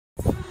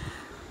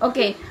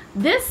Okay,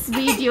 this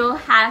video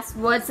has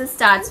words that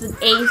starts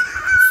with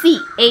AC.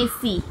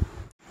 AC.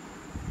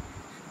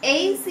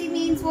 AC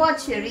means what,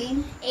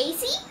 Shereen?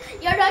 AC?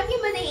 You're talking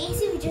about the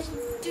AC we just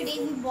today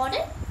we bought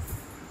it?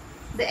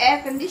 The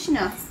air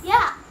conditioner.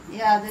 Yeah.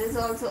 Yeah, there is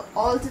also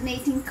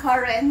alternating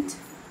current.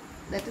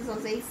 That is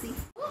also AC.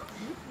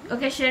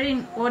 Okay,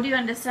 Shereen, what do you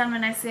understand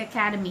when I say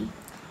academy?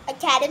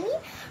 Academy?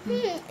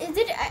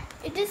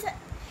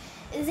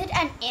 Is it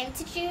an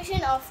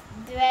institution of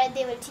where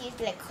they will teach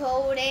like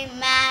coding,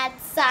 math,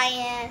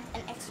 science,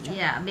 and etc.?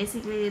 Yeah,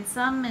 basically it's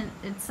some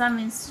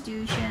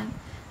institution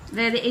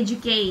where they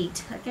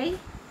educate. Okay.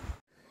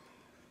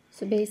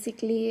 So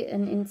basically,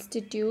 an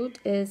institute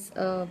is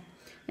an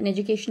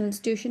educational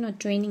institution or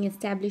training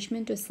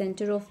establishment or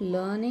center of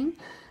learning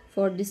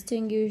for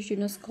distinguished,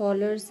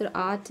 scholars or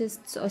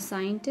artists or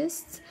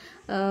scientists.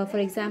 For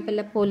example,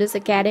 a police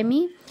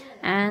academy,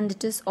 and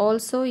it is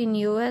also in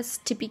US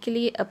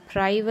typically a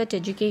private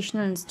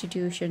educational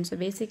institution. So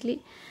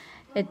basically,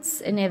 it's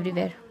in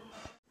everywhere.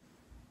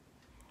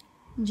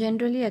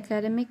 Generally,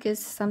 academic is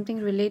something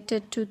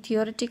related to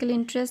theoretical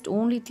interest,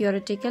 only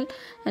theoretical,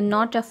 and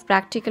not of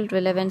practical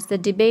relevance. The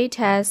debate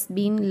has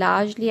been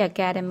largely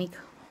academic.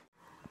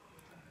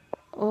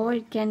 Or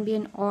it can be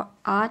an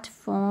art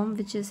form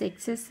which is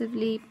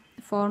excessively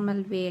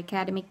formal way,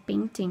 academic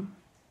painting.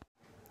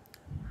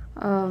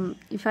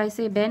 If I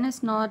say Ben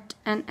is not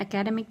an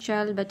academic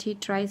child, but he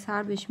tries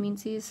hard, which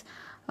means he's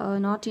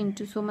not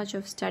into so much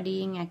of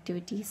studying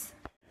activities.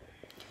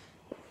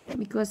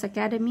 Because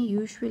academy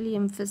usually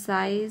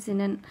emphasize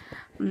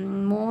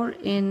more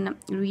in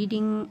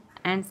reading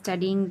and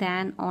studying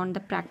than on the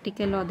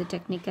practical or the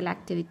technical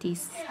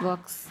activities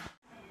works.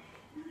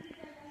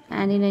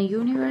 And in a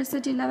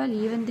university level,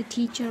 even the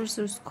teachers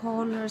or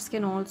scholars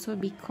can also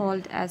be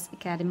called as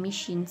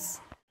academicians.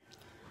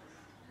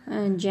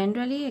 And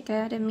generally,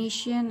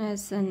 academician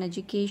is an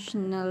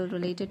educational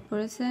related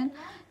person.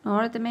 In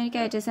North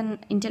America, it is an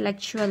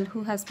intellectual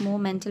who has more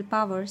mental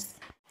powers.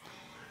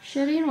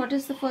 Shereen, what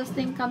is the first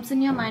thing comes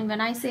in your mind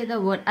when I say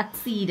the word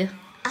accede?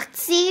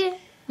 Accede?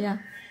 Yeah.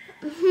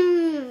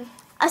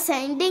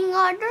 Ascending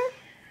order?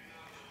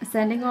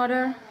 Ascending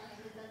order?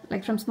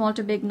 Like from small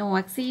to big? No.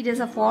 Accede is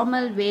a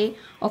formal way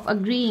of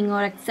agreeing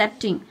or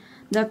accepting.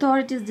 The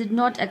authorities did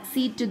not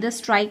accede to the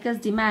striker's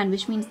demand,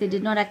 which means they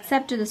did not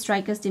accept to the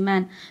striker's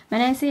demand.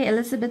 When I say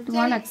Elizabeth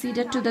I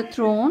acceded to the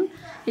throne,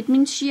 it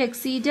means she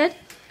accepted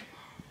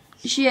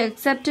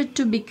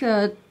to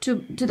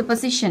the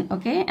position,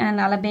 okay? And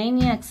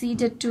Albania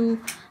acceded to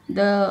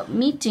the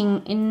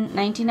meeting in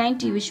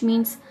 1990, which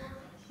means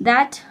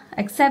that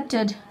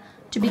accepted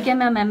to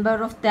become a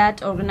member of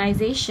that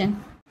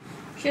organization.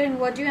 Shereen,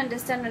 what do you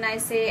understand when I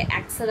say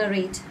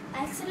accelerate?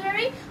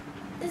 Accelerate?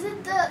 Is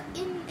it the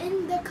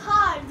in the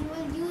car you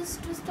will use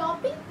to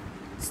stopping?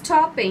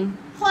 Stopping.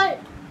 Halt.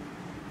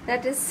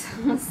 That is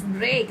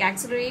brake.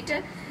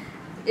 Accelerator.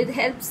 It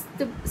helps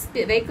the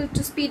vehicle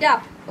to speed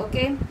up.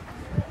 Okay.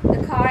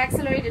 The car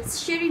accelerated.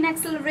 Shereen,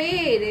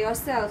 accelerate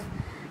yourself.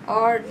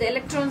 Or the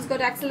electrons got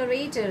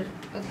accelerated.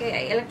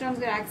 Okay. Electrons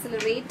got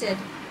accelerated.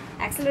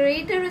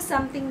 Accelerator is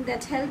something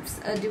that helps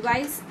a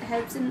device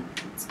helps in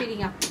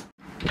speeding up.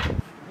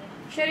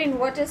 Shereen,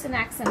 what is an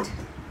accent?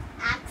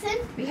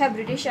 Accent? We have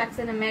British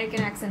accent,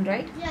 American accent,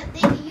 right? Yeah,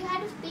 you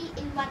have to speak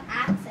in one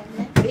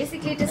accent.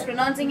 Basically, it is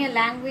pronouncing a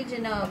language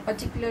in a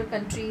particular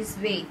country's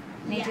way,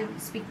 native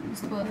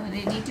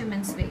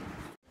men's way.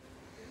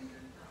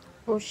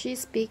 Or she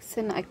speaks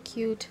an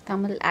acute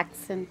Tamil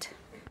accent.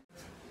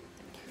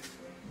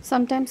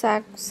 Sometimes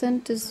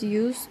accent is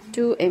used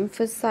to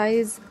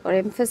emphasize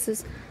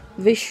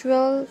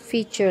visual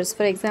features.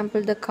 For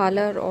example, the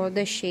color or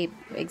the shape.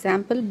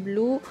 Example,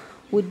 blue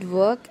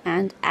woodwork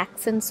and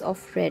accents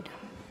of red,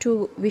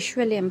 to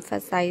visually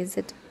emphasize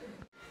it.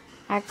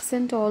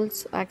 Accent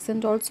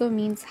also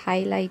means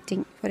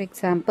highlighting. For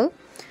example,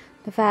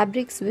 the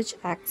fabrics which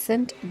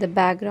accent the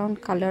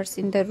background colors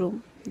in the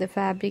room. The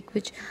fabric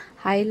which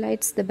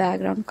highlights the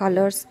background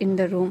colors in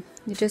the room.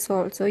 It is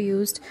also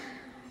used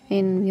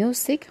in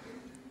music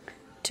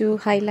to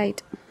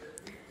highlight.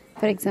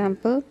 For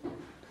example,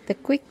 the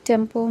quick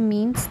tempo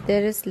means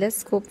there is less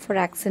scope for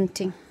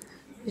accenting,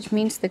 which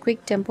means the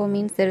quick tempo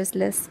means there is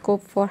less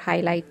scope for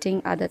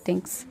highlighting other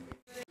things.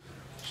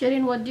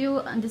 Shereen, what do you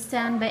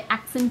understand by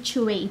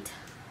accentuate?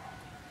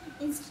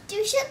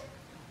 Institution?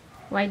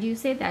 Why do you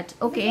say that?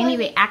 Okay,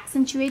 anyway,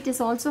 accentuate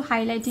is also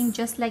highlighting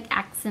just like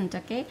accent,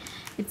 okay?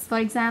 It's, for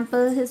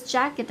example, his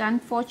jacket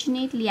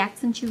unfortunately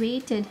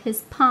accentuated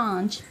his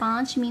paunch.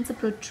 Paunch means a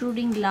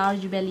protruding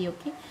large belly,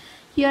 okay?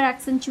 Here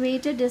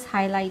accentuated is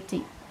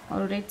highlighting.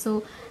 Alright,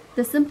 so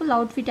the simple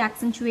outfit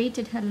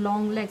accentuated her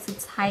long legs.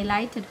 It's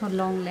highlighted her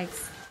long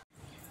legs.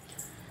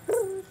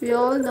 We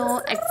all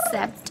know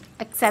accept.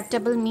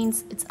 Acceptable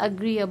means it's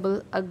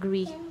agreeable.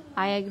 Agree.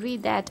 I agree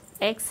that.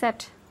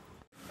 Accept.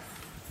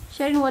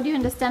 Shereen, what do you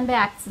understand by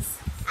access?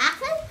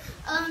 Access?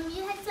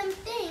 You had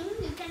something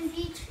you can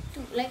reach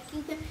to. Like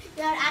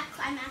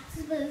I'm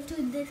accessible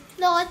to this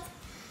cloth.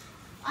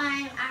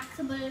 I'm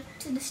accessible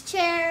to this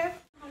chair.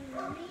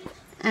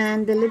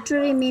 And the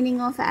literary meaning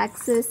of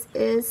access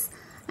is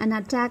an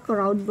attack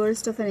or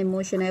outburst of an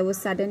emotion. I was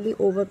suddenly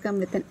overcome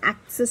with an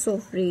access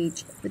of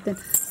rage, with a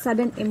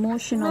sudden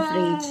emotion of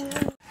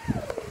rage.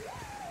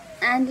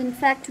 And in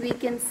fact, we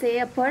can say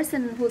a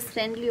person who's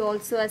friendly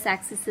also is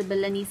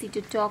accessible and easy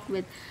to talk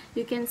with.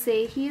 You can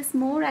say he is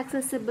more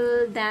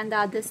accessible than the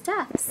other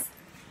staffs.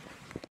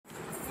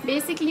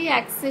 Basically,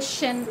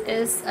 accession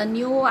is a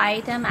new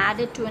item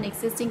added to an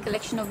existing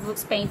collection of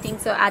books,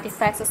 paintings, or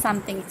artifacts or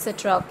something,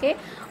 etc. Okay,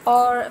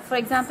 or for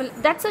example,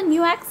 that's a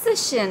new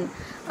accession.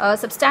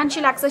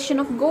 Substantial accession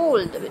of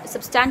gold.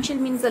 Substantial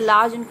means a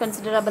large and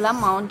considerable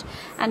amount,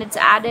 and it's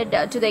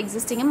added to the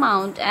existing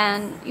amount,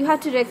 and you have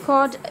to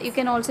record. You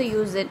can also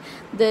use it.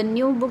 The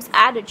new books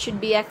added should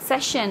be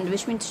accessioned,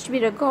 which means it should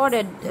be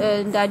recorded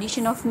in the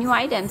addition of new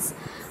items.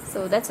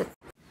 So that's it.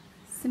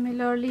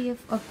 Similarly,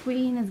 if a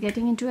queen is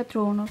getting into a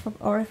throne,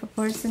 or if a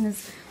person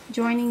is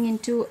joining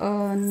into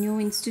a new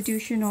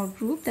institution or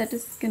group, that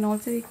can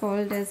also be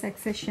called as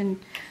accession.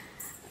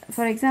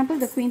 For example,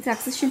 the queen's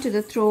accession to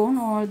the throne,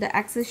 or the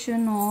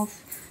accession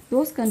of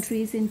those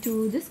countries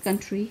into this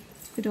country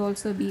could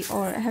also be,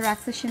 or her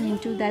accession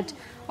into that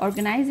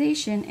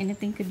organization,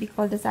 anything could be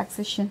called as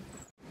accession.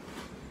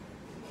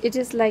 It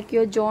is like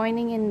you're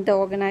joining in the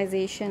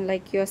organization,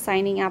 like you're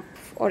signing up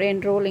or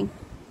enrolling.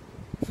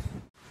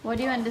 What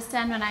do you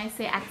understand when I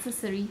say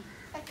accessory?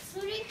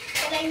 Accessory,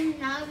 that I'm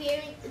now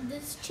wearing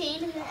this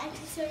chain is an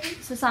accessory.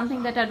 So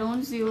something that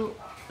adorns you,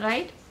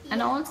 right? Yeah.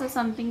 And also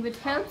something which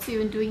helps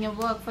you in doing your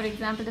work. For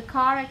example, the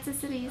car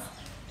accessories,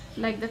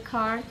 like the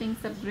car, things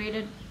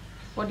upgraded,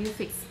 what do you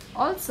fix?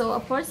 Also,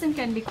 a person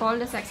can be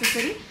called as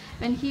accessory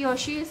when he or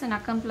she is an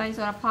accomplice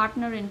or a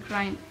partner in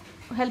crime,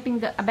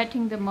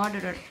 abetting the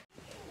murderer.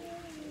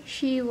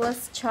 She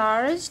was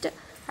charged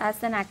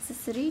as an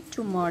accessory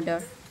to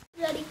murder.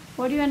 Ready.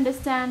 What do you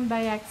understand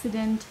by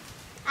accident?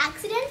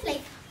 Accident,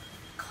 like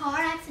car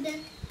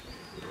accident.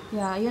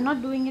 Yeah, you're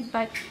not doing it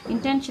by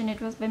intention,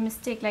 it was by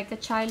mistake, like a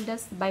child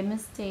does by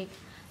mistake.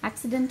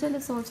 Accidental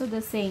is also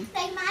the same.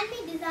 Like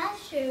man-made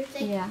disasters.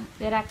 Like Yeah,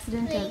 they're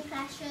accidental. plane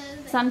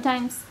crashes.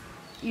 Sometimes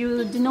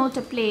you denote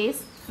a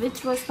place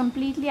which was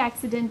completely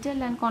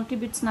accidental and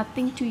contributes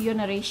nothing to your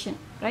narration,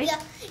 right?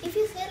 Yeah, if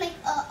you say like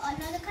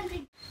another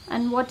country.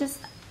 And what is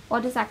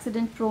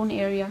accident prone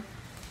area?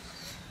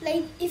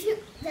 Like if you,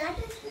 that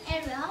is an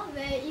area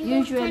where you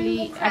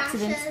Usually can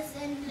crashes accidents.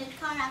 and like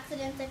car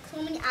accidents, like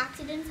so many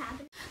accidents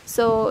happen.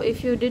 So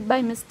if you did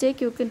by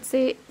mistake, you could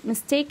say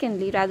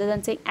mistakenly rather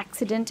than saying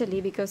accidentally,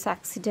 because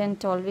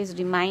accident always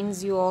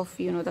reminds you of,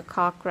 the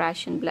car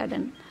crash and blood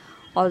and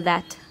all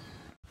that.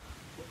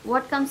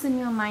 What comes in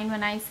your mind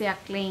when I say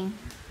acclaim?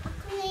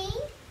 Acclaim?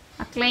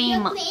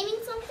 Acclaim. You're claiming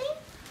something?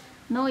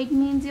 No, it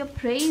means you're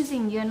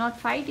praising. You're not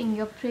fighting.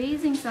 You're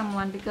praising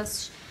someone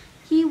because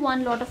he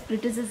won a lot of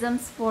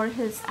criticisms for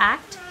his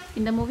act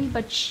in the movie,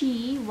 but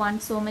she won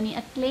so many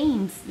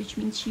acclaims, which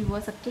means she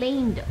was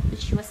acclaimed,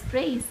 which she was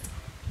praised.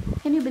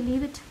 Can you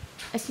believe it?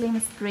 Acclaim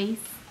is praise.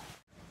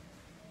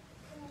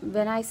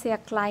 When I say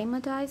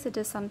acclimatize, it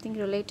is something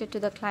related to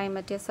the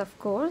climate. Yes, of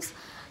course.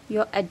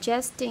 You're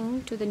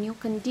adjusting to the new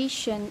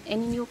condition,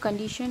 any new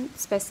condition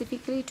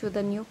specifically to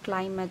the new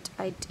climate.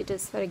 It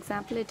is, for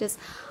example, it is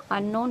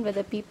unknown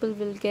whether people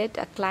will get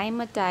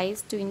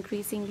acclimatized to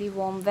increasingly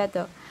warm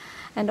weather.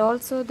 And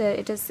also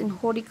it is in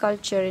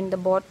horticulture, in the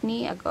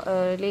botany,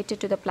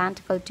 related to the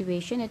plant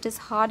cultivation. It is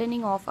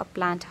hardening of a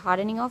plant.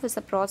 Hardening off is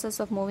a process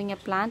of moving a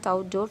plant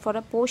outdoor for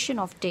a portion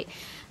of day,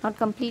 not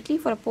completely,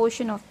 for a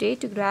portion of day,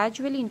 to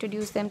gradually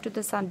introduce them to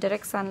the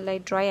direct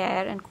sunlight, dry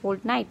air and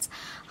cold nights.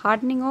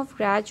 Hardening off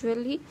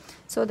gradually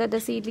so that the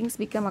seedlings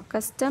become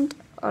accustomed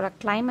or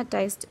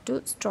acclimatized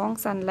to strong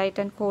sunlight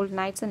and cold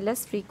nights and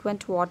less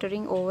frequent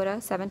watering over a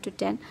 7 to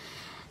 10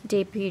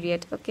 day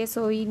period. Okay,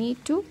 so we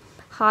need to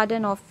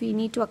harden off, we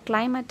need to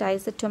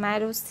acclimatize the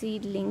tomato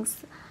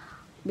seedlings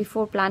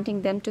before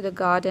planting them to the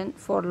garden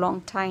for a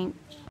long time.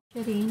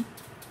 Shereen,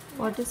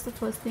 what is the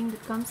first thing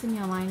that comes in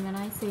your mind when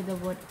I say the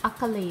word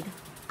accolade?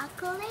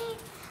 Accolade?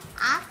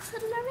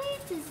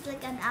 Accelerate is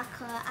like an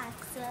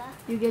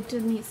You get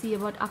to see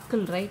about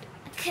ackle, right?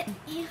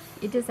 Yeah.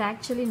 It is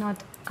actually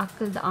not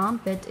ackle, the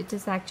armpit. It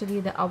is actually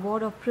the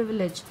award of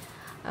privilege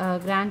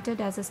granted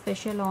as a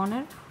special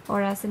honor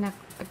or as an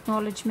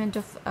acknowledgement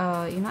of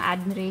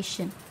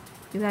admiration.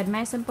 You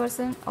admire some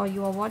person, or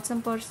you award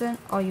some person,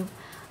 or you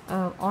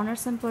honor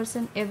some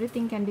person.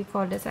 Everything can be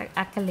called as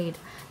accolade.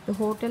 The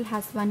hotel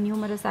has won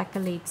numerous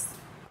accolades,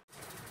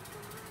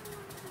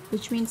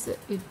 which means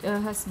it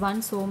has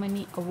won so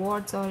many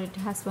awards, or it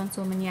has won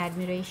so many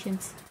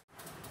admirations.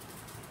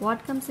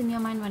 What comes in your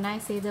mind when I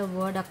say the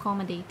word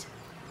accommodate?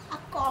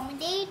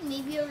 Accommodate,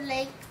 maybe you're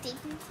like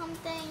taking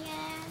something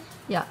and...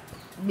 Yeah,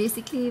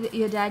 basically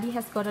your daddy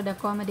has got an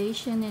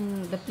accommodation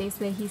in the place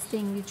where he's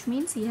staying, which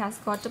means he has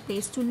got a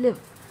place to live.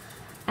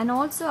 And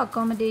also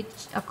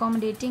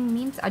accommodating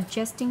means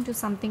adjusting to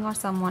something or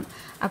someone.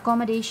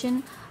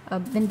 Accommodation,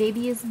 when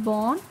baby is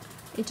born,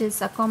 it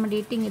is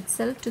accommodating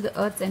itself to the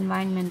earth's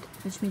environment,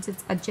 which means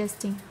it's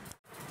adjusting.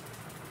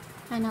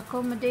 And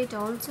accommodate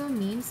also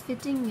means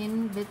fitting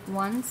in with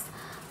one's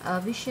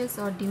wishes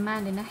or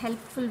demand in a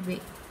helpful way.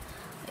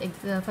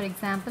 For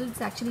example,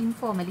 it's actually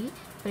informally.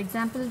 For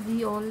example,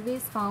 we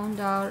always found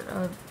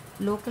our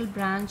local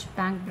bank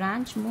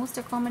branch most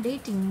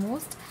accommodating,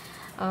 most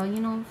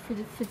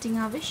fitting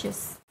our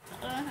wishes.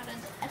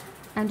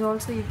 And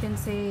also you can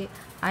say,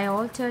 I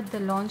altered the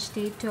launch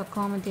date to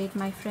accommodate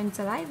my friend's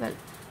arrival,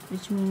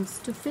 which means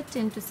to fit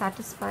in, to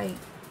satisfy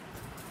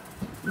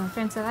my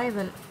friend's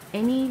arrival.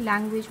 Any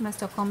language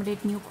must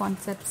accommodate new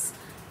concepts,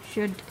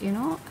 should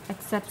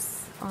accept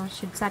or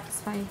should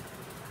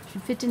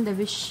fit in the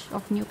wish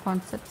of new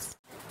concepts.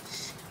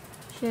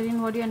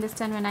 Shereen, what do you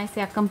understand when I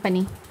say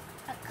accompany?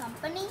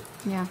 Accompany?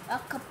 Yeah.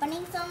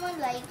 Accompanying someone,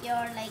 like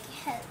you're like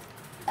help.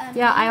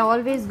 Yeah, I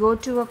always go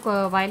to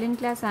a violin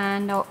class,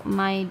 and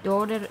my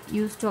daughter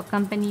used to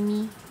accompany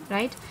me,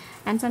 right?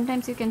 And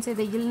sometimes you can say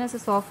the illness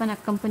is often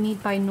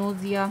accompanied by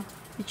nausea,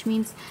 which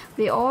means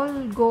they all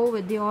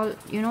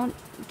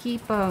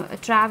keep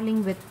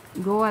traveling with,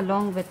 go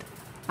along with,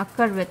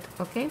 occur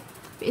with, okay?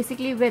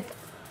 Basically with,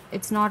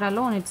 it's not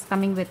alone, it's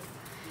coming with.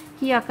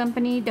 He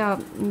accompanied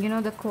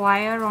the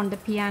choir on the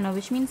piano,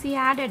 which means he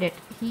added it,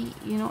 he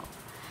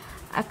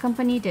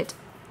accompanied it.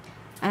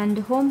 And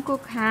home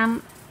cooked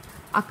ham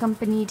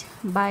accompanied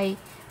by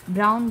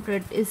brown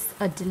bread is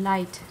a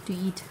delight to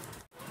eat.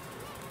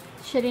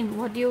 Shereen,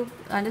 what do you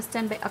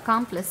understand by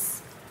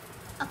accomplice?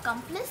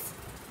 Accomplice?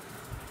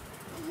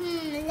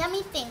 Let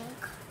me think.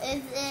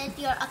 Is it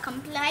your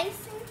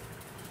accomplacing?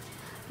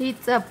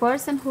 It's a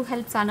person who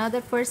helps another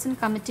person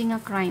committing a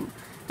crime.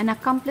 An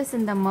accomplice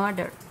in the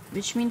murder,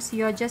 which means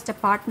you're just a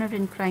partner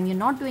in crime. You're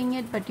not doing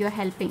it, but you're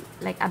helping,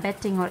 like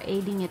abetting or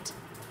aiding it.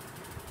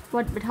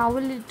 But how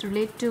will it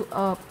relate to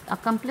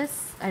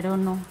accomplice? I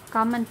don't know.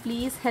 Come and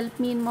please help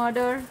me in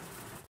murder.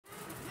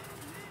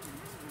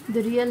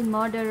 The real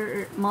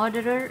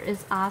murderer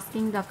is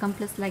asking the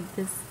accomplice like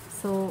this.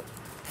 So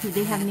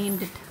they have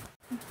named it.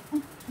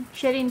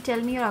 Shereen,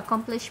 tell me your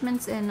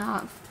accomplishments in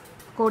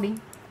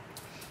coding.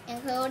 In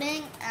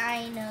coding,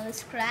 I know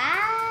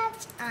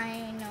Scratch,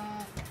 I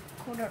know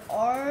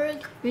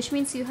Coder.org. Which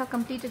means you have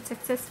completed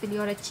successfully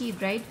or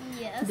achieved, right?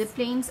 Yes. The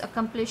planes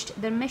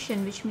accomplished their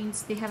mission, which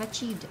means they have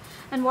achieved.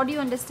 And what do you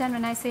understand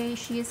when I say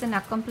she is an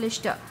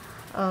accomplished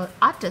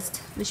artist,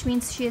 which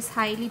means she is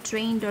highly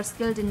trained or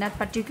skilled in that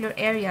particular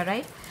area,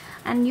 right?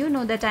 And you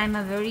know that I am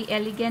a very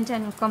elegant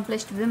and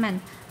accomplished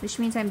woman, which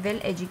means I'm well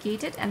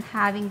educated and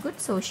having good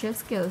social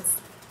skills.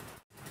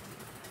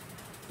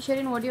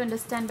 Shereen, what do you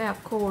understand by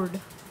accord?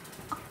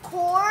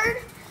 Accord?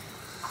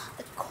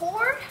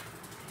 Accord?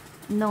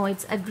 No,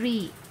 it's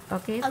agree.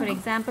 Okay, for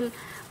example,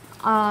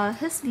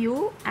 his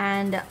view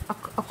and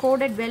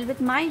accorded well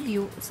with my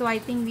view, so I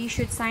think we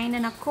should sign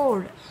an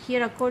accord.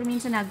 Here accord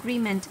means an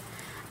agreement,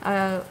 we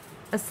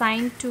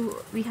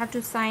have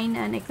to sign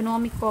an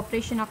economic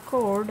cooperation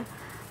accord,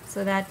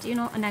 so that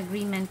an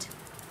agreement.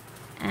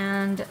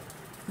 And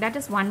that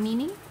is one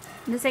meaning.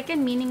 The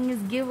second meaning is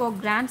give or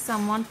grant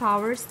someone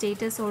power,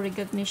 status or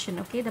recognition.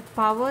 Okay, the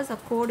powers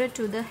accorded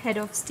to the head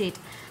of state,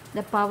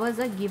 the powers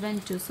are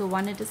given to. So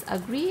one, it is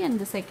agree, and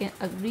the second,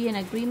 agree and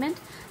agreement.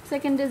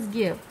 Second is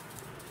give.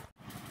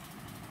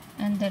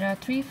 And there are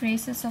three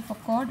phrases of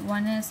accord.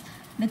 One is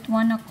with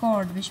one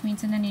accord, which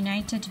means in an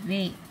united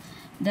way.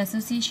 The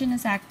association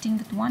is acting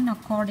with one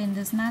accord in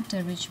this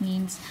matter, which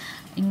means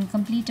in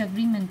complete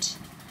agreement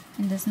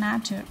in this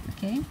matter.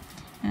 Okay,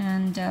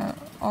 and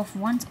of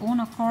one's own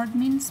accord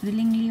means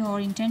willingly or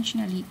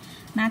intentionally.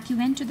 Matthew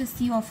went to the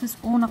sea of his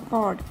own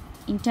accord,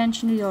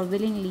 intentionally or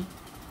willingly.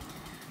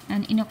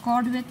 And in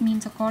accord with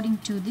means according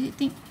to. The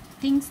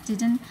things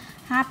didn't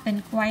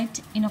happen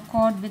quite in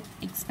accord with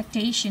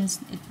expectations.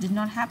 It did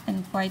not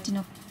happen quite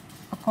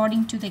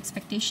according to the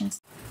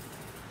expectations.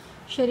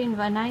 Shereen,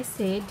 when I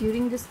say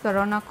during this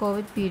Corona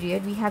COVID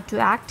period, we have to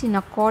act in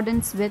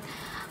accordance with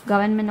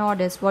government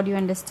orders, what do you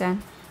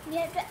understand? We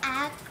have to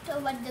act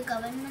what the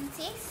government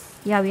says.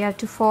 Yeah, we have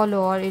to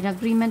follow or in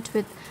agreement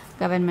with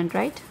government,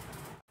 right?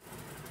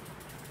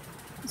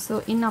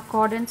 So in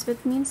accordance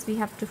with means we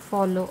have to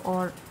follow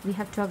or we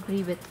have to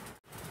agree with.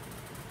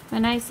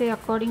 When I say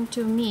according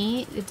to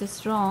me, it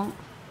is wrong.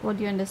 What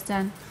do you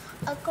understand?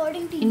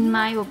 According to in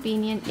my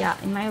opinion, yeah,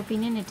 in my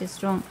opinion it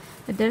is wrong.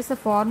 But there is a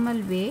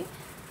formal way.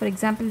 For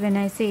example, when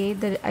I say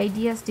the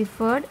ideas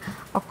differed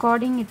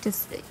according it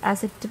is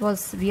as it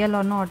was real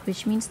or not,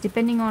 which means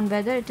depending on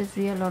whether it is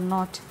real or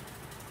not.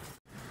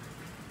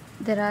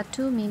 There are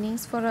two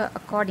meanings for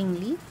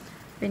accordingly.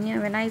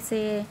 When I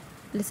say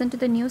listen to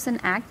the news and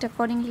act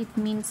accordingly, it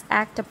means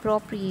act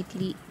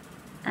appropriately.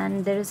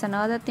 And there is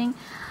another thing,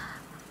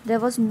 there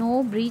was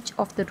no breach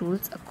of the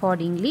rules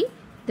accordingly,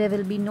 there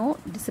will be no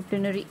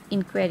disciplinary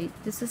inquiry.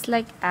 This is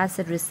like as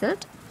a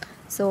result.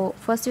 So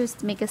first you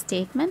make a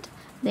statement,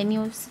 then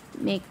you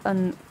make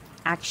an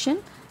action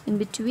in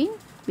between.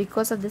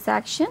 Because of this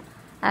action,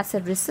 as a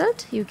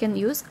result, you can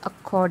use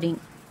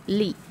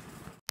accordingly.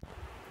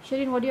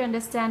 Shereen, what do you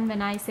understand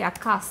when I say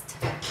accost?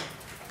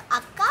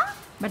 Akka?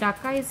 But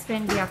akka is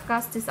friendly.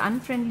 Accost is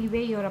unfriendly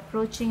way you're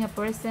approaching a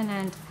person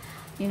and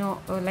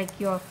like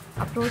you're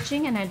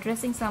approaching and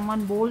addressing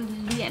someone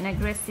boldly and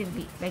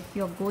aggressively, like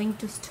you're going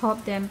to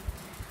stop them.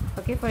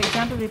 Okay, for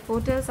example,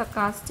 reporters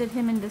accosted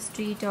him in the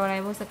street, or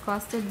I was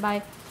accosted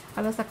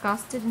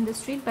in the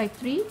street by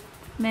 3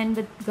 men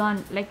with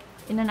gun. Like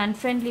in an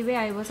unfriendly way,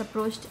 I was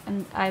approached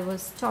and I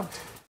was stopped.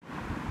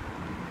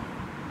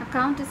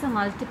 Account is a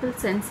multiple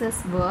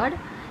senses word.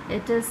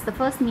 The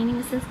first meaning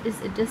is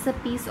it is a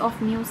piece of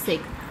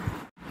music.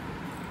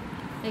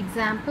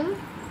 Example,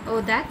 oh,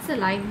 that's a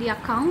lively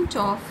account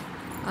of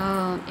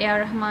A.R.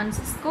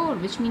 Rahman's score,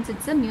 which means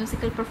it's a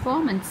musical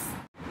performance.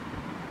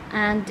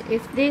 And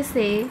if they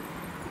say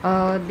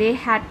they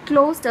had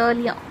closed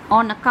early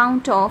on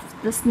account of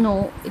the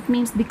snow, it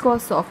means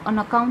because of. On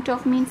account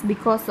of means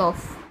because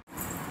of.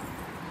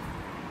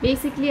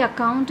 Basically,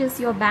 account is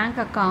your bank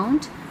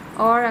account,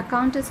 or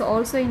account is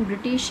also in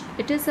British,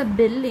 it is a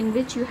bill in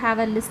which you have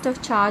a list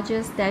of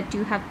charges that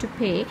you have to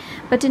pay,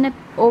 but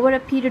over a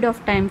period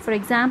of time. For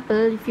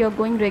example, if you are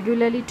going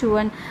regularly to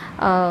an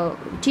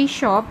tea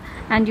shop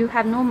and you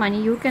have no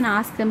money, you can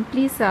ask them,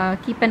 please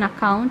keep an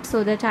account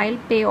so that I'll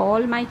pay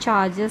all my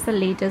charges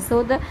later.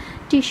 So the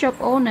tea shop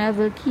owner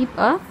will keep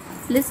a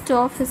list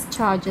of his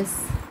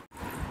charges.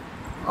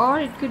 Or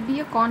it could be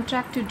a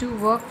contract to do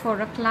work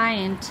for a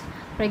client.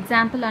 For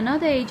example,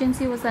 another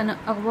agency was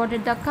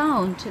awarded the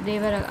account. They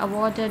were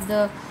awarded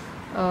the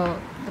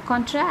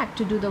contract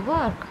to do the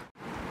work.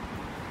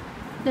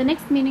 The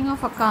next meaning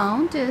of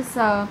account is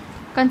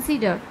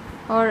consider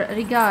or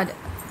regard.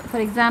 For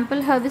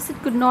example, her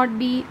visit could not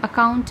be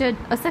accounted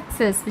a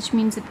success, which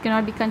means it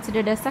cannot be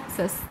considered a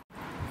success.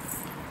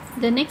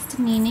 The next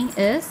meaning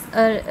is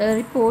a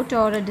report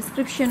or a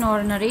description or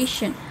a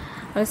narration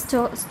or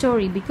a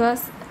story,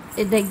 because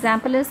the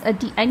example is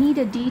I need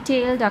a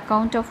detailed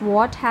account of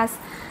what has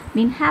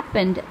been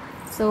happened.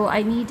 So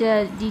I need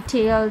a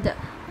detailed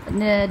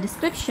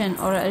description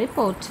or a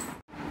report.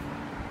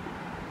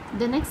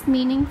 The next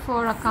meaning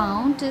for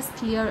account is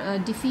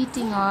clear,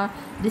 defeating or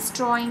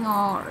destroying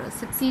or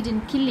succeed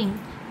in killing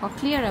or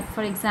clear up.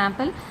 For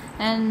example,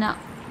 an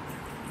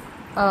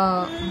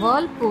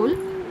whirlpool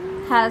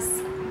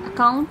has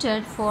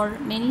accounted for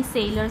many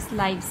sailors'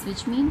 lives,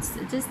 which means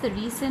it is the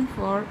reason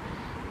for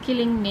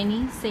killing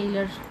many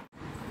sailors.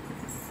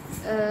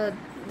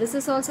 This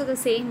is also the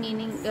same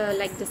meaning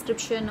like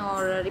description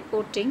or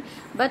reporting,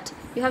 but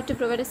you have to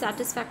provide a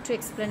satisfactory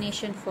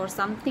explanation for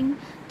something,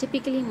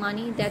 typically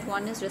money, that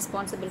one is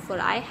responsible for.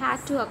 I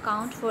had to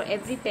account for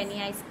every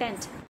penny I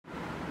spent.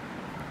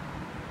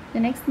 The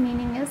next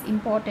meaning is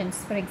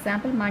importance. For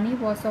example, money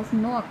was of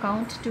no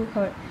account to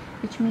her,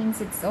 which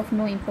means it's of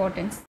no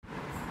importance.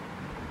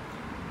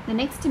 The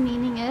next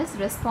meaning is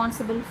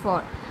responsible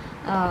for.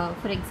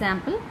 For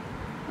example,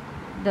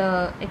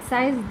 the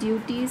excise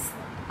duties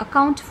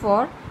account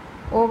for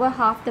over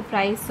half the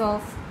price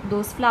of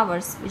those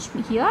flowers, which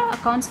here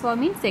accounts for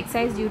means the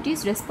excise duty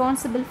is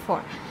responsible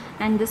for.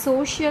 And the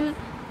social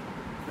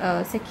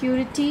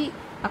security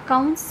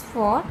accounts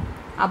for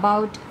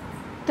about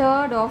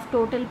third of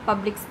total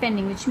public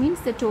spending, which means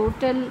the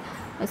total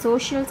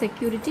social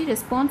security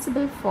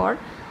responsible for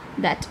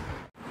that.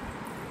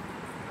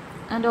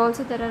 And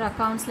also there are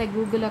accounts like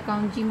Google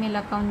account, Gmail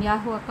account,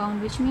 Yahoo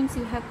account, which means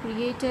you have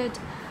created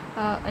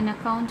an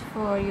account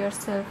for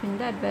yourself in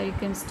that where you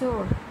can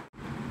store.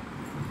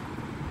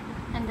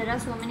 And there are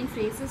so many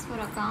phrases for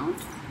account.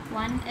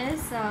 One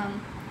is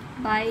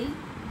by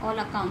all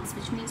accounts,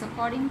 which means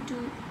according to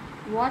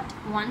what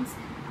one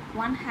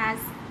has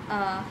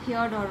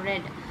heard or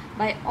read.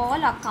 By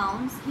all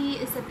accounts, he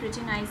is a pretty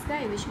nice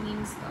guy, which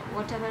means from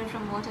whatever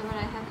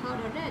I have heard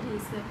or read, he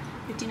is a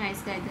pretty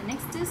nice guy. The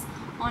next is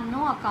on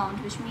no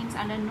account, which means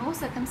under no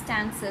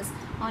circumstances.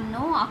 On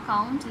no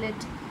account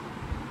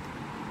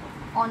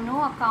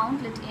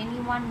let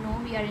anyone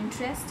know we are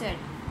interested.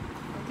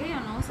 Okay,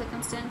 on no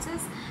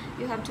circumstances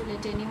you have to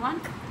let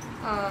anyone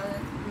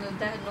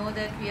know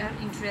that we are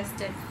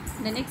interested.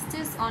 The next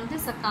is on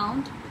this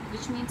account,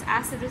 which means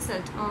as a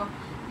result, or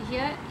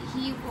here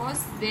he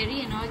was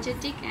very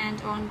energetic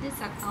and on this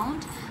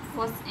account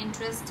was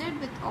interested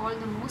with all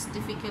the most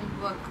difficult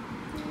work.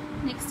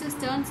 Next is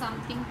turn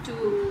something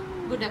to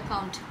good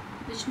account,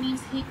 which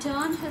means he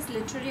turned his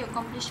literary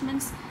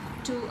accomplishments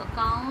to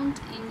account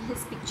in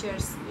his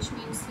pictures, which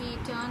means he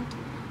turned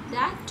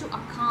that to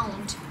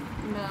account,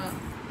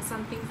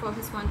 something for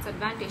one's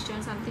advantage,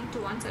 turn something to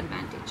one's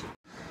advantage.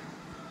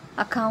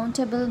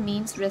 Accountable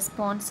means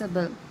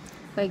responsible.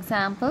 For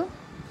example,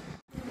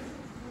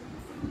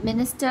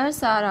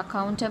 ministers are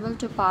accountable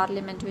to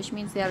Parliament, which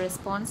means they are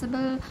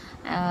responsible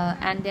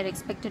and they are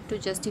expected to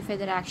justify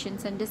their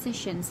actions and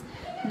decisions.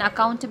 And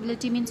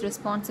accountability means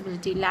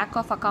responsibility. Lack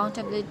of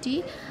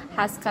accountability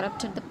has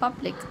corrupted the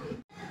public.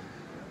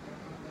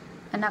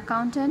 An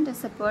accountant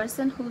is a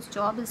person whose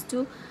job is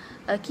to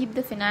keep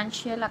the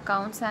financial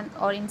accounts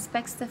or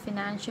inspects the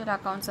financial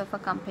accounts of a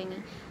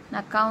company. An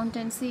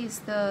accountancy is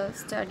the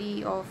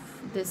study of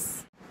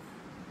this.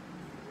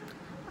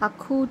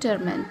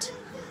 Accoutrement,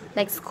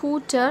 like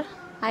scooter,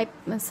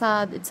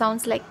 It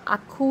sounds like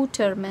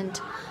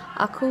accoutrement.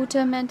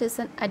 Accoutrement is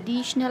an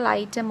additional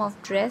item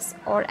of dress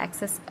or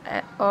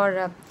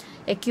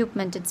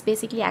equipment. It's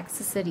basically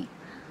accessory.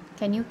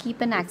 Can you keep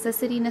an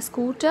accessory in a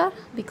scooter?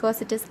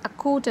 Because it is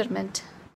accoutrement.